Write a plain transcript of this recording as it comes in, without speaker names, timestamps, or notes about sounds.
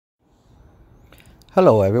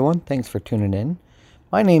Hello everyone, thanks for tuning in.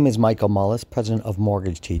 My name is Michael Mullis, President of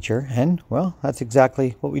Mortgage Teacher, and well, that's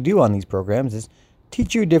exactly what we do on these programs is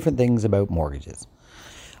teach you different things about mortgages.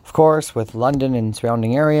 Of course, with London and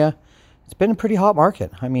surrounding area, it's been a pretty hot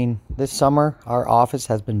market. I mean, this summer our office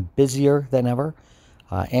has been busier than ever,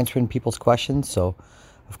 answering people's questions. So,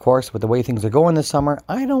 of course, with the way things are going this summer,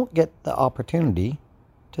 I don't get the opportunity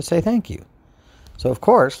to say thank you. So, of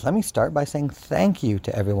course, let me start by saying thank you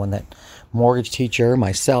to everyone that Mortgage Teacher,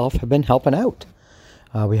 myself, have been helping out.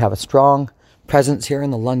 We have a strong presence here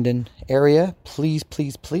in the London area. Please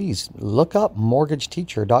look up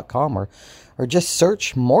mortgageteacher.com or just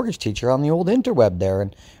search Mortgage Teacher on the old interweb there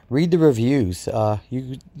and read the reviews.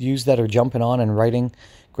 You that are jumping on and writing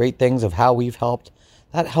great things of how we've helped.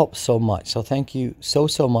 That helps so much. So thank you so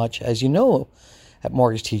much. As you know, at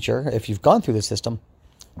Mortgage Teacher, if you've gone through the system,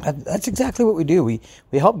 that's exactly what we do. We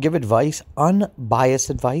help give advice, unbiased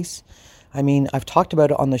advice. I mean, I've talked about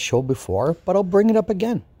it on the show before, but I'll bring it up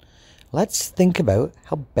again. Let's think about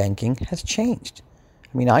how banking has changed.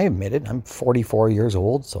 I mean, I admit it, I'm 44 years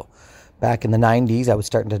old, so back in the 90s, I was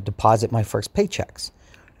starting to deposit my first paychecks.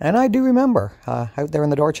 And I do remember out there in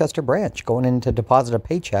the Dorchester branch going in to deposit a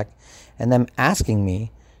paycheck and them asking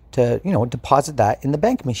me to, deposit that in the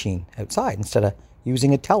bank machine outside instead of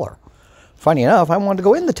using a teller. Funny enough, I wanted to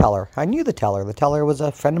go in the teller. I knew the teller. The teller was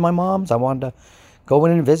a friend of my mom's. I wanted to go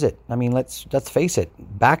in and visit. I mean, let's face it.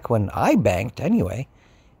 Back when I banked, anyway,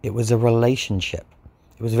 it was a relationship.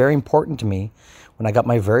 It was very important to me. When I got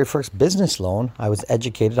my very first business loan, I was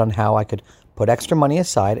educated on how I could put extra money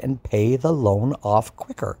aside and pay the loan off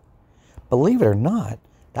quicker. Believe it or not,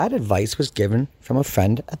 that advice was given from a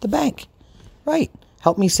friend at the bank. Right.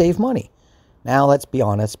 Help me save money. Now, let's be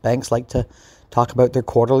honest. Banks like to talk about their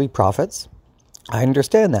quarterly profits. I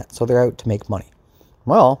understand that, so they're out to make money.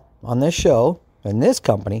 Well, on this show, and this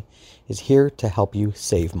company is here to help you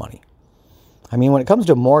save money. I mean, when it comes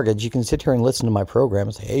to a mortgage, you can sit here and listen to my program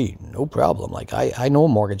and say, hey, no problem. Like, I know a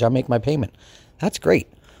mortgage. I make my payment. That's great.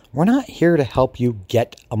 We're not here to help you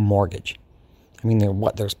get a mortgage. I mean,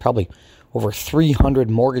 there's probably over 300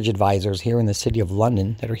 mortgage advisors here in the city of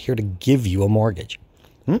London that are here to give you a mortgage.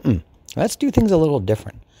 Let's do things a little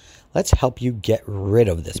different. Let's help you get rid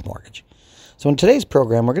of this mortgage. So in today's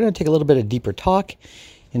program, we're going to take a little bit of deeper talk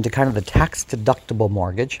into kind of the tax-deductible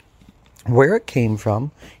mortgage, where it came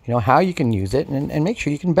from, how you can use it, and make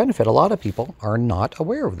sure you can benefit. A lot of people are not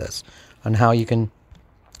aware of this, on how you can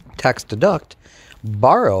tax deduct,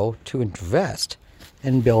 borrow to invest,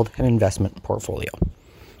 and build an investment portfolio.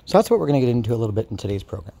 So that's what we're going to get into a little bit in today's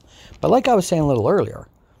program. But like I was saying a little earlier,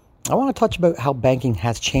 I want to touch about how banking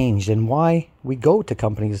has changed and why we go to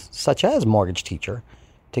companies such as Mortgage Teacher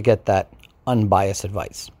to get that unbiased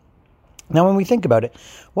advice. Now, when we think about it,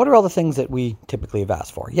 what are all the things that we typically have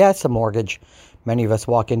asked for? Yes, a mortgage. Many of us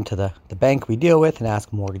walk into the bank we deal with and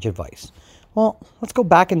ask mortgage advice. Well, let's go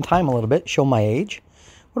back in time a little bit, show my age.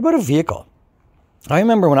 What about a vehicle? I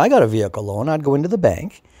remember when I got a vehicle loan, I'd go into the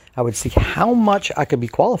bank. I would see how much I could be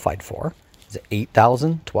qualified for. Is it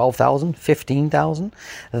 $8,000, $12,000, $15,000?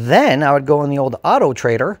 Then I would go in the old Auto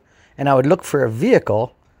Trader and I would look for a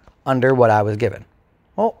vehicle under what I was given.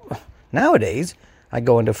 Well, nowadays I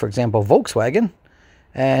go into, for example, Volkswagen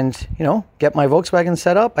and, get my Volkswagen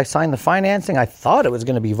set up. I signed the financing. I thought it was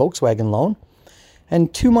going to be Volkswagen loan.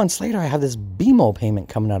 And 2 months later, I have this BMO payment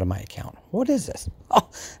coming out of my account. What is this? Oh,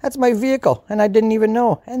 that's my vehicle. And I didn't even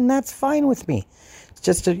know. And that's fine with me. It's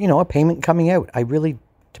just a payment coming out. I really,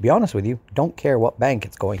 to be honest with you, don't care what bank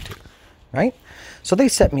it's going to, right? So they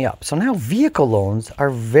set me up. So now vehicle loans are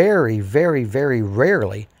very, very, very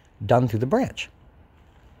rarely done through the branch.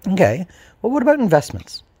 Okay, well, what about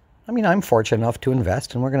investments? I mean, I'm fortunate enough to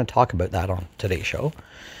invest, and we're going to talk about that on today's show.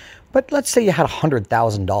 But let's say you had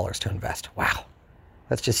 $100,000 to invest. Wow.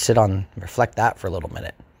 Let's just sit on and reflect that for a little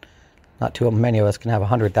minute. Not too many of us can have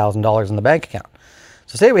 $100,000 in the bank account.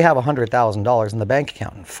 So say we have $100,000 in the bank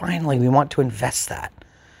account, and finally we want to invest that.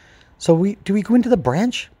 So do we go into the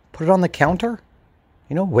branch, put it on the counter,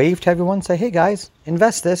 wave to everyone, say, hey guys,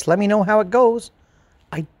 invest this, let me know how it goes?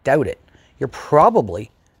 I doubt it. You're probably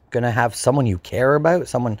going to have someone you care about,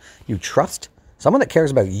 someone you trust, someone that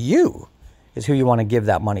cares about you is who you want to give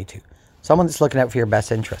that money to. Someone that's looking out for your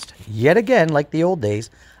best interest. Yet again, like the old days,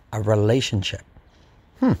 a relationship.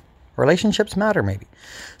 Relationships matter maybe.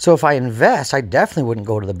 So if I invest, I definitely wouldn't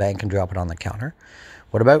go to the bank and drop it on the counter.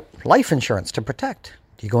 What about life insurance to protect?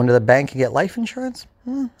 Do you go into the bank and get life insurance?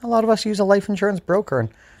 A lot of us use a life insurance broker and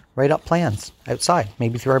write up plans outside,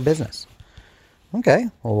 maybe through our business. Okay,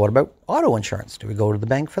 well, what about auto insurance? Do we go to the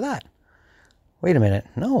bank for that? Wait a minute.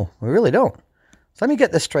 No, we really don't. So let me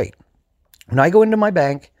get this straight. When I go into my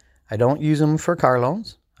bank, I don't use them for car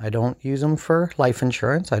loans. I don't use them for life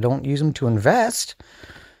insurance. I don't use them to invest.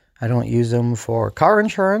 I don't use them for car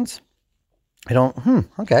insurance. I don't,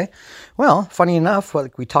 okay. Well, funny enough,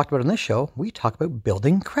 like we talked about on this show, we talk about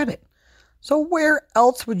building credit. So where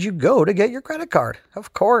else would you go to get your credit card?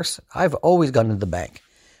 Of course, I've always gone to the bank.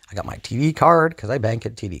 I got my TD card because I bank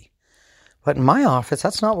at TD. But in my office,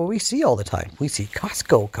 that's not what we see all the time. We see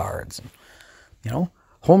Costco cards,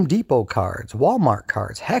 Home Depot cards, Walmart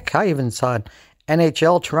cards. Heck, I even saw an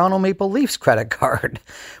NHL Toronto Maple Leafs credit card.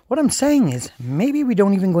 What I'm saying is maybe we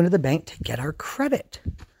don't even go into the bank to get our credit.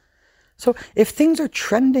 So if things are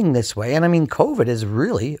trending this way, and I mean, COVID has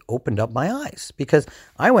really opened up my eyes because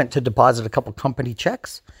I went to deposit a couple company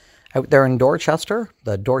checks out there in Dorchester.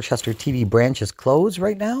 The Dorchester TD branch is closed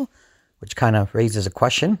right now, which kind of raises a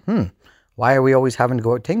question. Why are we always having to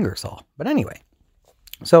go out to Ingersoll? But anyway,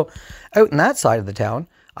 so out in that side of the town,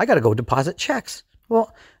 I got to go deposit checks.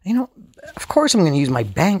 Well, of course I'm going to use my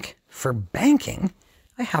bank for banking.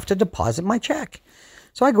 I have to deposit my check.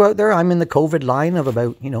 So I go out there, I'm in the COVID line of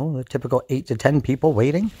about, the typical 8 to 10 people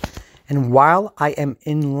waiting. And while I am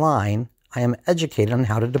in line, I am educated on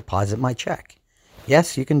how to deposit my check.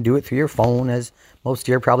 Yes, you can do it through your phone, as most of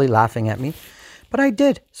you are probably laughing at me. But I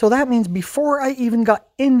did. So that means before I even got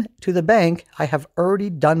into the bank, I have already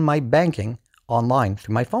done my banking online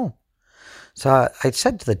through my phone. So I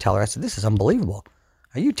said to the teller, I said, this is unbelievable.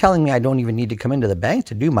 Are you telling me I don't even need to come into the bank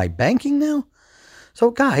to do my banking now?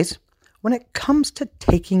 So guys, when it comes to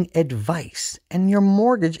taking advice, and your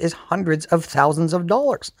mortgage is hundreds of thousands of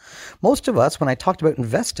dollars. Most of us, when I talked about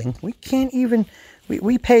investing, we can't even,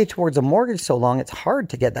 we pay towards a mortgage so long, it's hard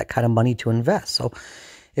to get that kind of money to invest. So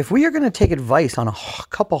if we are going to take advice on a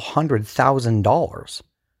couple $100,000,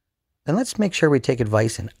 then let's make sure we take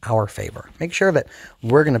advice in our favor. Make sure that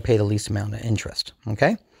we're going to pay the least amount of interest,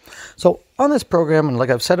 okay? So on this program, and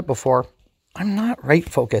like I've said it before, I'm not rate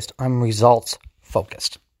focused, I'm results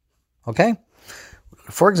focused. Okay?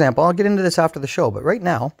 For example, I'll get into this after the show, but right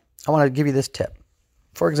now, I want to give you this tip.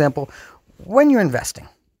 For example, when you're investing,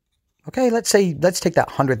 okay, let's take that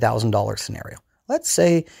 $100,000 scenario. Let's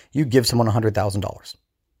say you give someone $100,000.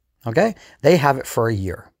 Okay? They have it for a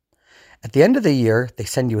year. At the end of the year, they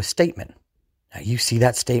send you a statement. Now you see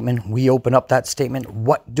that statement, we open up that statement.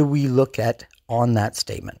 What do we look at on that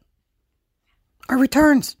statement? Our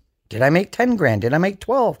returns. Did I make 10 grand? Did I make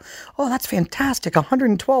 12? Oh, that's fantastic.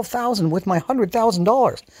 112,000 with my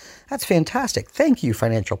 $100,000. That's fantastic. Thank you,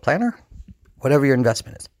 financial planner. Whatever your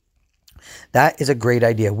investment is. That is a great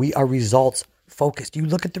idea. We are results focused. You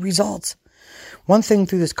look at the results. One thing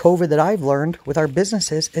through this COVID that I've learned with our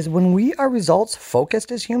businesses is when we are results focused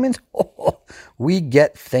as humans, we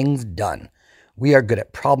get things done. We are good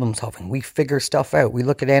at problem solving. We figure stuff out. We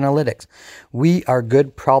look at analytics. We are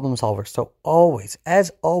good problem solvers. So always, as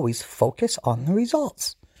always, focus on the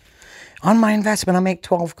results. On my investment, I make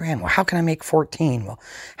 12 grand. Well, how can I make 14? Well,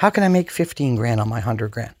 how can I make 15 grand on my 100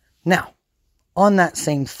 grand? Now, on that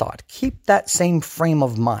same thought, keep that same frame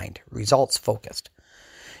of mind, results focused.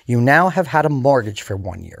 You now have had a mortgage for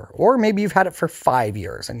 1 year, or maybe you've had it for 5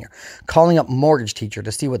 years and you're calling up Mortgage Teacher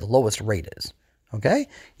to see what the lowest rate is. Okay?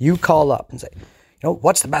 You call up and say,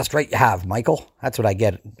 what's the best rate you have, Michael? That's what I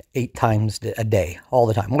get 8 times a day, all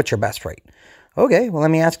the time. What's your best rate? Okay, well,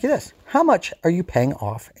 let me ask you this. How much are you paying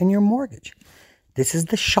off in your mortgage? This is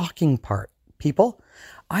the shocking part, people.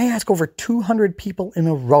 I ask over 200 people in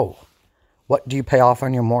a row, what do you pay off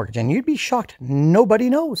on your mortgage? And you'd be shocked. Nobody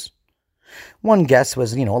knows. One guess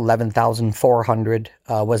was, 11,400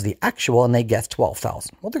 was the actual, and they guessed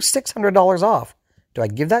 12,000. Well, they're $600 off. Do I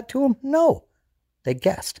give that to them? No. They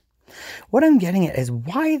guessed. What I'm getting at is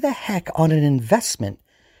why the heck on an investment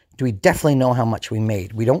do we definitely know how much we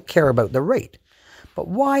made? We don't care about the rate. But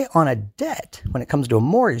why on a debt, when it comes to a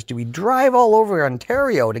mortgage, do we drive all over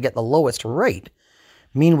Ontario to get the lowest rate?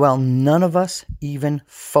 Meanwhile, none of us even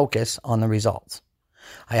focus on the results.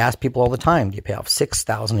 I ask people all the time, do you pay off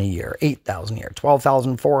 $6,000 a year, $8,000 a year,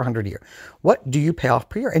 $12,400 a year? What do you pay off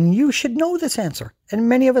per year? And you should know this answer. And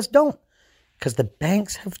many of us don't, because the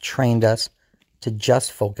banks have trained us to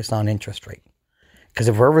just focus on interest rate. Because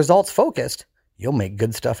if we're results focused, you'll make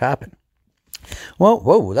good stuff happen. Well,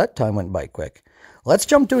 whoa, that time went by quick. Let's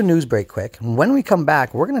jump to a news break quick. And when we come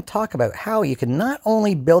back, we're going to talk about how you can not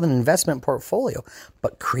only build an investment portfolio,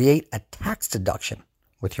 but create a tax deduction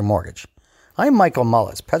with your mortgage. I'm Michael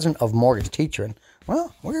Mullis, president of Mortgage Teacher, and,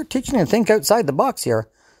 well, we're teaching you to think outside the box here.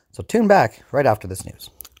 So tune back right after this news.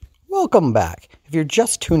 Welcome back. If you're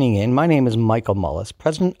just tuning in, my name is Michael Mullis,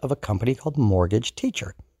 president of a company called Mortgage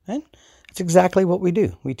Teacher. And It's exactly what we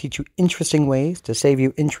do. We teach you interesting ways to save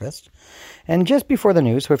you interest. And just before the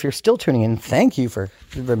news, so if you're still tuning in, thank you for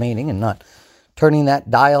remaining and not turning that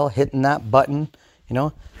dial, hitting that button,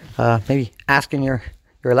 maybe asking your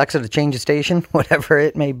Alexa to change the station, whatever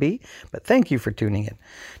it may be. But thank you for tuning in.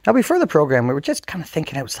 Now, before the program, we were just kind of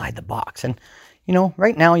thinking outside the box. And,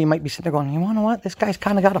 right now you might be sitting there going, you know what? This guy's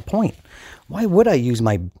kind of got a point. Why would I use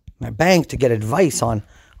my bank to get advice on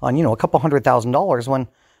a couple $100,000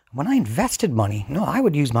 when I invested money? No, I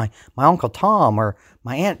would use my Uncle Tom or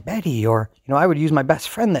my Aunt Betty, or, I would use my best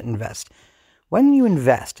friend that invests. When you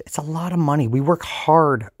invest, it's a lot of money. We work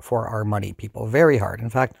hard for our money, people, very hard. In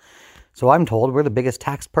fact, so I'm told we're the biggest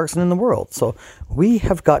taxed person in the world. So we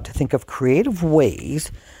have got to think of creative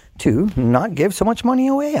ways to not give so much money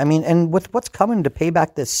away. I mean, and with what's coming to pay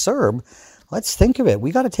back this CERB, let's think of it.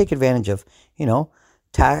 We got to take advantage of,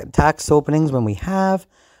 tax openings when we have,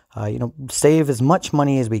 save as much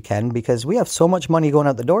money as we can, because we have so much money going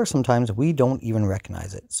out the door sometimes we don't even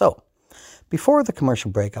recognize it. So before the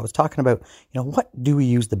commercial break, I was talking about, what do we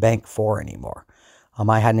use the bank for anymore?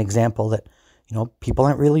 I had an example that, people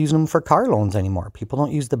aren't really using them for car loans anymore. People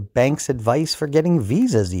don't use the bank's advice for getting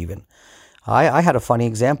visas even. I had a funny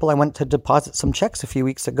example. I went to deposit some checks a few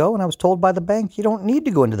weeks ago, and I was told by the bank, you don't need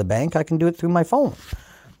to go into the bank. I can do it through my phone.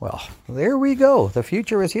 Well, there we go. The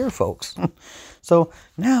future is here, folks. So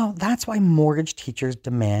now that's why mortgage teachers'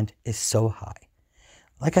 demand is so high.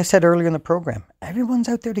 Like I said earlier in the program, everyone's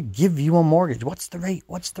out there to give you a mortgage. What's the rate?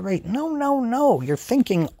 What's the rate? No. You're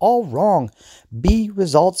thinking all wrong. Be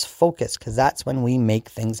results focused, because that's when we make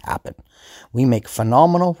things happen. We make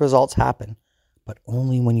phenomenal results happen, but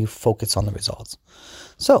only when you focus on the results.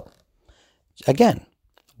 So, again,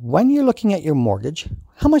 when you're looking at your mortgage,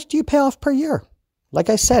 how much do you pay off per year? Like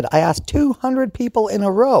I said, I asked 200 people in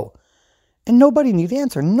a row, and nobody knew the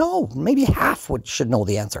answer. No, maybe half should know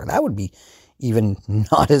the answer. That would be even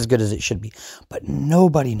not as good as it should be. But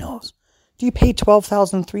nobody knows. Do you pay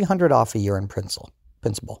 $12,300 off a year in principal?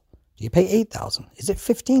 Do you pay $8,000? Is it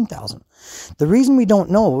 $15,000? The reason we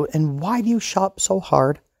don't know, and why do you shop so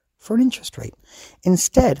hard for an interest rate?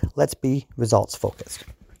 Instead, let's be results focused.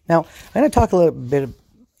 Now, I'm going to talk a little bit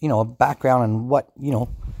of, background on what,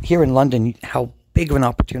 here in London, how big of an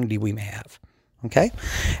opportunity we may have. Okay?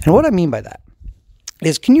 And what I mean by that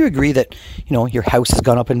is, can you agree that, your house has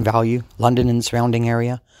gone up in value, London and surrounding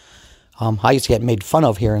area? I used to get made fun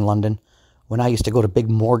of here in London when I used to go to big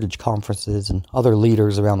mortgage conferences and other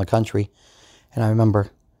leaders around the country. And I remember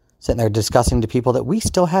sitting there discussing to people that we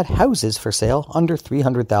still had houses for sale under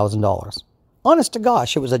 $300,000. Honest to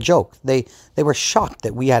gosh, it was a joke. They were shocked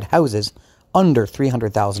that we had houses under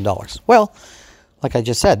 $300,000. Well, like I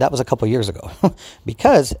just said, that was a couple years ago.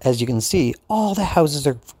 Because, as you can see, all the houses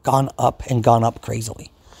have gone up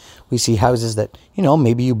crazily. We see houses that,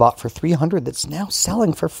 maybe you bought for $300,000 that's now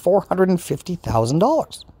selling for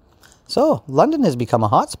 $450,000. So, London has become a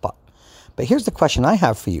hotspot. But here's the question I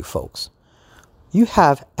have for you folks. You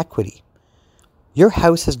have equity. Your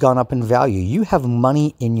house has gone up in value. You have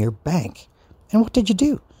money in your bank. And what did you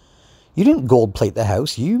do? You didn't gold plate the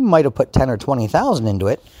house. You might have put $10,000 or $20,000 into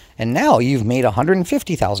it, and now you've made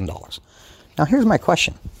 $150,000. Now, here's my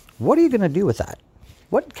question. What are you going to do with that?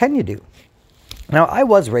 What can you do? Now, I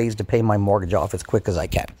was raised to pay my mortgage off as quick as I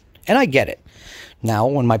can, and I get it. Now,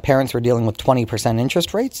 when my parents were dealing with 20%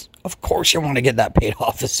 interest rates, of course you want to get that paid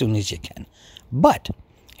off as soon as you can. But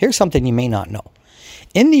here's something you may not know.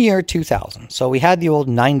 In the year 2000, so we had the old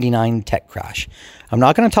 99 tech crash. I'm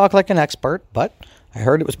not going to talk like an expert, but I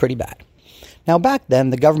heard it was pretty bad. Now, back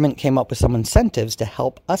then, the government came up with some incentives to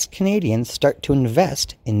help us Canadians start to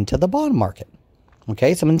invest into the bond market.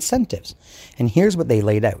 Okay, some incentives. And here's what they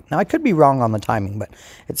laid out. Now, I could be wrong on the timing, but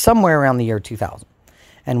it's somewhere around the year 2000.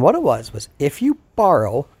 And what it was if you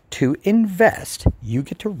borrow to invest, you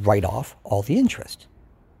get to write off all the interest.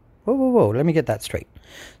 Whoa, let me get that straight.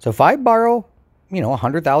 So if I borrow,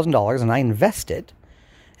 $100,000 and I invest it,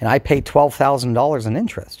 and I pay $12,000 in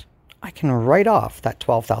interest, I can write off that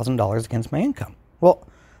 $12,000 against my income. Well,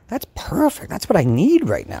 that's perfect. That's what I need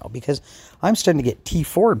right now, because I'm starting to get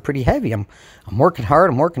T4'd pretty heavy. I'm working hard.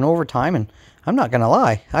 I'm working overtime, and I'm not going to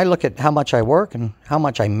lie. I look at how much I work and how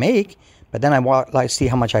much I make, but then I see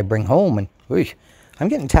how much I bring home, and I'm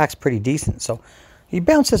getting taxed pretty decent. So you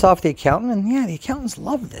bounce this off the accountant, and the accountants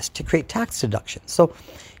love this to create tax deductions. So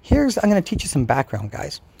I'm going to teach you some background,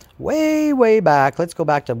 guys. Way back. Let's go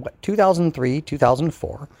back to 2003,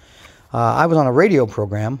 2004. I was on a radio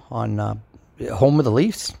program on Home of the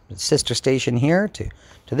Leafs, sister station here to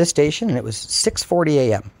this station, and it was 6:40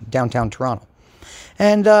 a.m. downtown Toronto.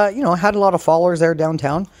 And, I had a lot of followers there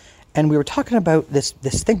downtown, and we were talking about this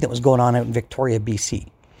thing that was going on out in Victoria, BC.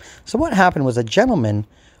 So what happened was a gentleman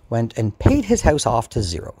went and paid his house off to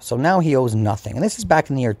zero. So now he owes nothing. And this is back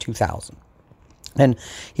in the year 2000. And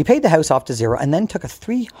he paid the house off to zero and then took a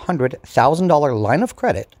 $300,000 line of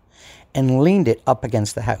credit and leaned it up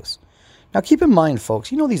against the house. Now keep in mind,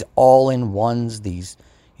 folks, you know these all-in-ones, these,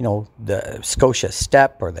 you know, the Scotia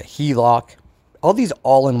Step or the HELOC, all these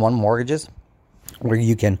all-in-one mortgages where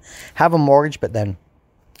you can have a mortgage but then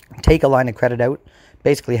take a line of credit out,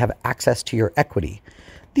 basically have access to your equity.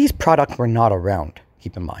 These products were not around,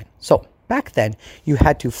 keep in mind. So back then, you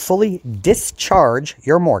had to fully discharge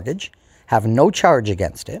your mortgage, have no charge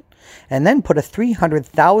against it, and then put a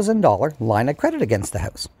 $300,000 line of credit against the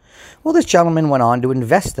house. Well, this gentleman went on to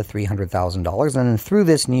invest the $300,000, and through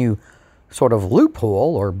this new sort of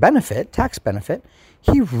loophole or benefit, tax benefit,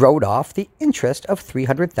 he wrote off the interest of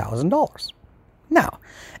 $300,000. Now,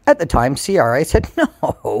 at the time, CRA said,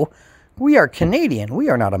 no, we are Canadian. We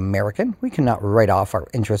are not American. We cannot write off our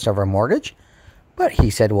interest of our mortgage. But he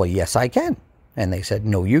said, well, yes, I can. And they said,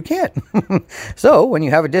 no, you can't. So when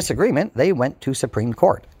you have a disagreement, they went to Supreme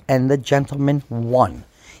Court. And the gentleman won.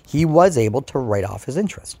 He was able to write off his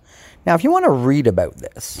interest. Now, if you want to read about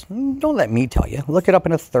this, don't let me tell you. Look it up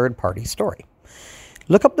in a third-party story.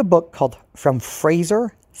 Look up the book called From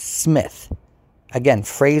Fraser Smith. Again,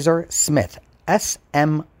 Fraser Smith. S-M-I-T-H.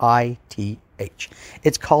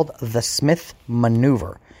 It's called The Smith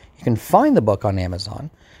Maneuver. You can find the book on Amazon.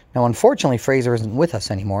 Now, unfortunately, Fraser isn't with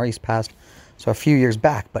us anymore. He's passed a few years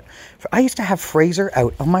back. But I used to have Fraser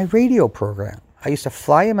out on my radio program. I used to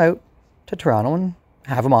fly him out to Toronto and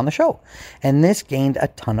have him on the show. And this gained a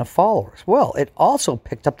ton of followers. Well, it also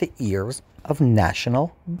picked up the ears of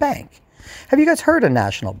National Bank. Have you guys heard of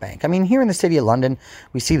National Bank? I mean, here in the city of London,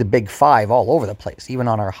 we see the big five all over the place, even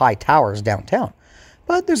on our high towers downtown.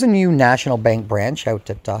 But there's a new National Bank branch out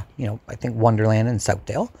at, I think Wonderland and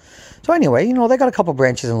Southdale. So anyway, they got a couple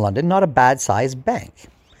branches in London, not a bad-sized bank.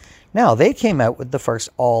 Now, they came out with the first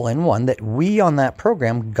all-in-one that we on that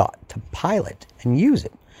program got to pilot and use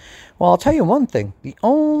it. Well, I'll tell you one thing. The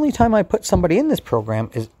only time I put somebody in this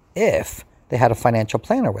program is if they had a financial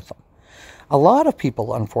planner with them. A lot of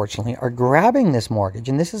people, unfortunately, are grabbing this mortgage,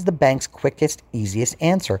 and this is the bank's quickest, easiest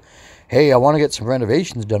answer. Hey, I want to get some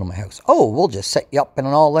renovations done on my house. Oh, we'll just set you up in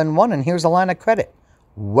an all-in-one, and here's a line of credit.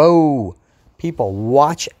 Whoa. People,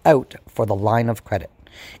 watch out for the line of credit.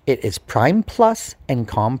 It is Prime Plus and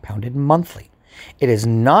compounded monthly. It is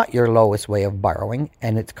not your lowest way of borrowing,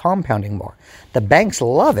 and it's compounding more. The banks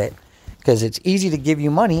love it because it's easy to give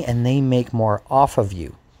you money, and they make more off of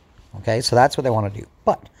you. Okay, so that's what they want to do.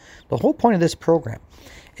 But the whole point of this program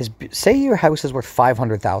is, say your house is worth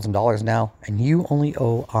 $500,000 now, and you only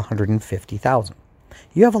owe $150,000.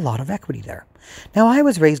 You have a lot of equity there. Now, I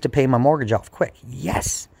was raised to pay my mortgage off quick.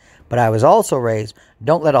 Yes, but I was also raised,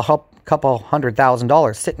 don't let a couple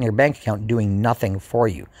 $100,000 sit in your bank account doing nothing for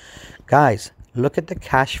you. Guys, look at the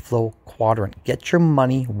cash flow quadrant. Get your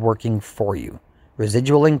money working for you.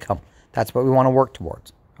 Residual income. That's what we want to work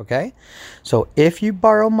towards. Okay? So if you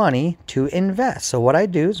borrow money to invest, so what I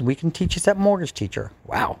do is we can teach this at Mortgage Teacher.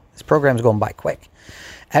 Wow, this program's going by quick.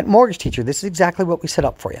 At Mortgage Teacher, this is exactly what we set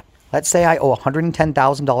up for you. Let's say I owe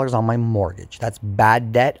 $110,000 on my mortgage. That's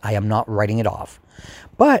bad debt. I am not writing it off.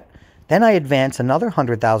 But then I advance another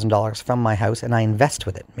 $100,000 from my house and I invest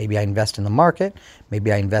with it. Maybe I invest in the market.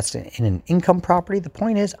 Maybe I invest in an income property. The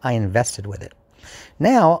point is I invested with it.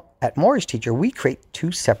 Now, at Mortgage Teacher, we create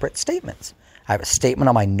two separate statements. I have a statement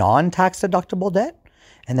on my non-tax deductible debt,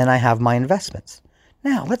 and then I have my investments.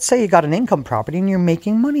 Now, let's say you got an income property and you're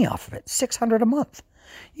making money off of it, $600 a month.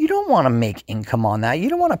 You don't want to make income on that. You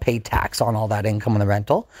don't want to pay tax on all that income in the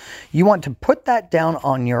rental. You want to put that down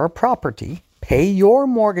on your property, pay your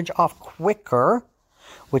mortgage off quicker,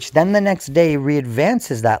 which then the next day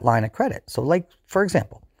readvances that line of credit. So like, for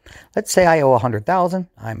example, let's say I owe $100,000.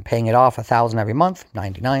 I'm paying it off $1,000 every month,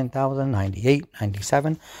 $99,000, $98,000,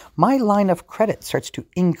 $97,000. My line of credit starts to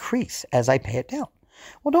increase as I pay it down.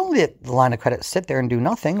 Well, don't let the line of credit sit there and do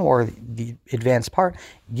nothing, or the advanced part.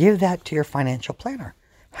 Give that to your financial planner.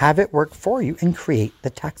 Have it work for you and create the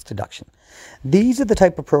tax deduction. These are the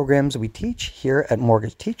type of programs we teach here at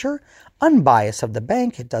Mortgage Teacher. Unbiased of the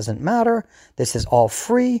bank, it doesn't matter. This is all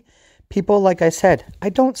free. People, like I said, I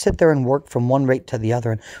don't sit there and work from one rate to the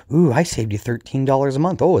other and, ooh, I saved you $13 a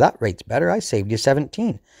month. Oh, that rate's better. I saved you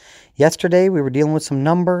 $17. Yesterday, we were dealing with some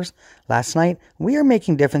numbers. Last night, we are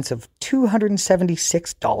making difference of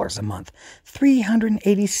 $276 a month,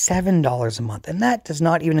 $387 a month, and that does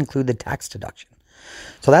not even include the tax deduction.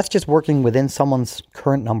 So that's just working within someone's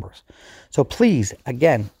current numbers. So please,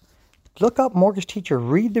 again, look up Mortgage Teacher.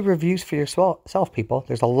 Read the reviews for yourself, people.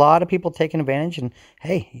 There's a lot of people taking advantage. And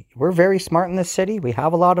hey, we're very smart in this city. We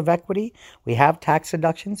have a lot of equity. We have tax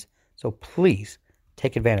deductions. So please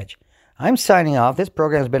take advantage. I'm signing off. This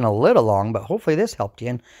program has been a little long, but hopefully this helped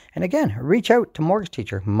you. And again, reach out to Mortgage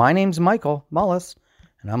Teacher. My name's Michael Mullis,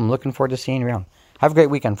 and I'm looking forward to seeing you around. Have a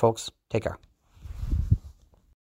great weekend, folks. Take care.